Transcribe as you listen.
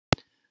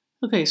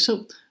Okay,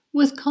 so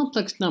with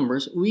complex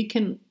numbers, we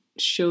can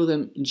show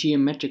them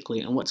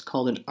geometrically on what's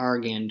called an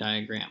Argand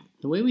diagram.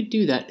 The way we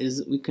do that is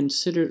that we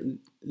consider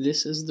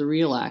this as the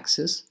real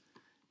axis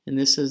and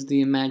this as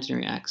the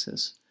imaginary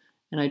axis.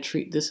 And I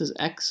treat this as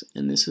x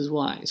and this as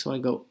y. So I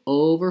go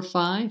over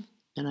 5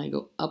 and I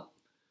go up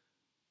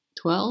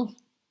 12.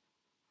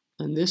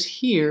 And this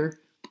here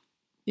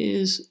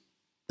is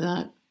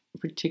that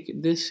particular,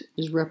 this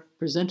is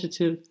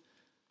representative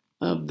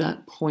of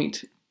that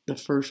point, the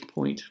first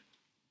point,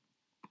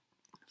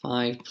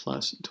 5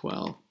 plus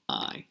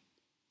 12i.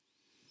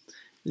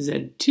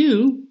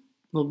 Z2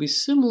 will be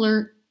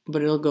similar,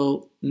 but it'll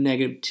go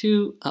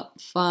 -2 up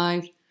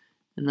 5,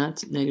 and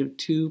that's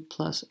 -2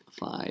 plus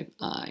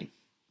 5i.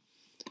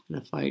 And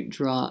if I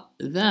draw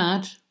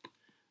that,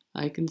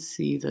 I can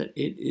see that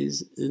it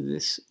is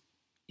this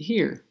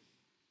here.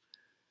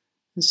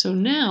 And so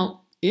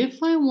now,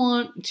 if I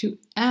want to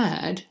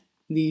add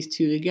these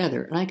two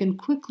together, and I can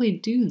quickly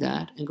do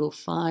that and go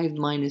 5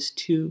 minus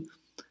 2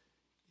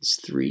 is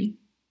 3.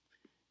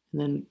 And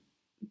then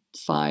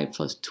 5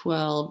 plus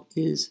 12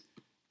 is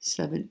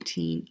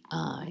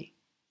 17i.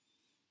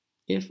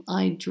 If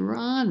I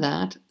draw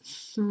that,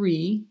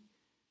 3,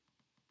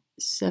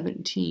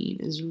 17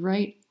 is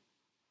right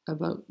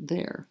about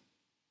there.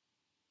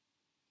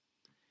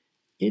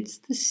 It's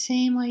the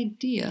same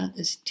idea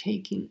as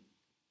taking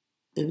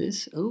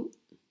this,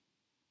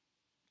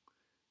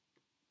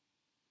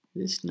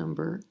 this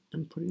number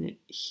and putting it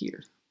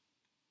here.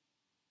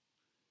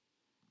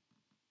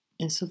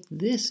 And so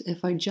this,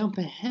 if I jump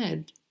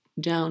ahead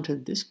down to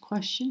this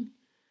question,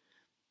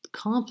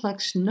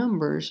 complex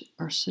numbers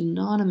are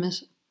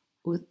synonymous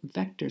with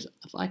vectors.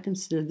 If I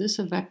consider this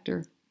a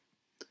vector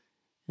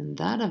and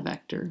that a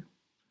vector,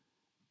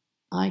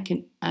 I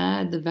can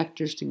add the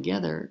vectors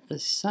together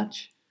as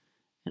such,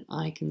 and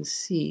I can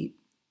see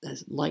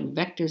as like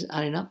vectors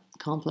adding up,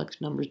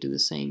 complex numbers do the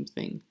same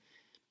thing.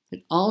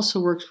 It also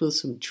works with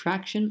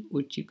subtraction,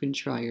 which you can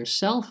try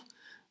yourself,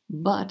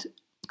 but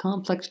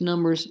complex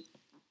numbers,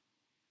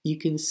 you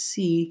can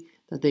see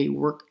that they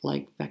work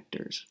like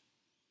vectors.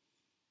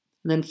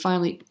 And then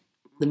finally,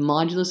 the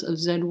modulus of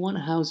Z1,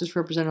 how is this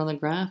represented on the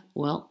graph?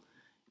 Well,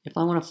 if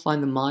I want to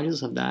find the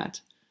modulus of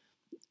that,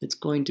 it's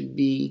going to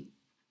be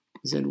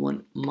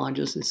Z1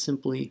 modulus is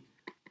simply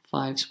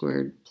 5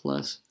 squared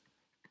plus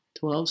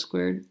 12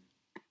 squared,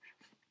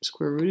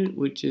 square rooted,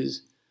 which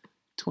is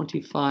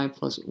 25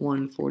 plus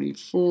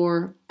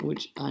 144,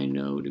 which I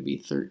know to be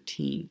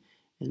 13.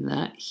 And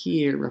that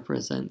here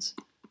represents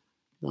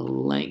the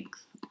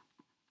length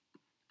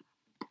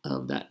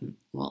of that,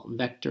 well,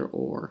 vector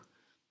or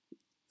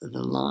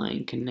the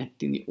line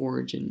connecting the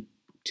origin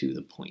to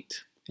the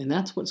point. And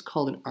that's what's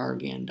called an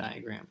Argand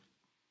diagram.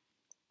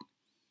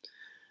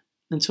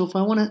 And so if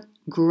I want to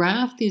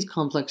graph these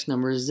complex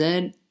numbers,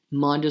 Z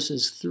modulus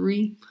is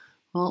 3,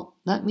 well,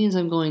 that means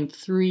I'm going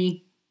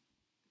 3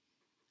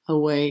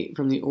 away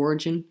from the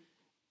origin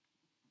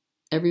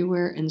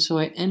everywhere. And so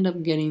I end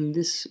up getting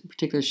this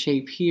particular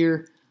shape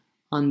here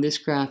on this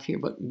graph here.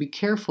 But be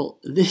careful,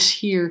 this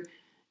here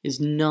is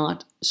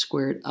not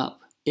squared up.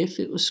 If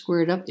it was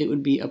squared up, it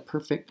would be a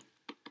perfect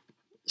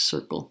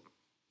circle.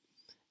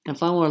 And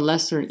if I want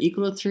less than or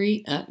equal to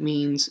 3, that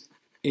means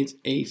it's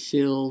a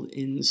filled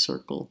in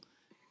circle,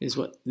 is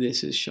what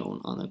this is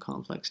shown on the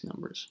complex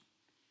numbers.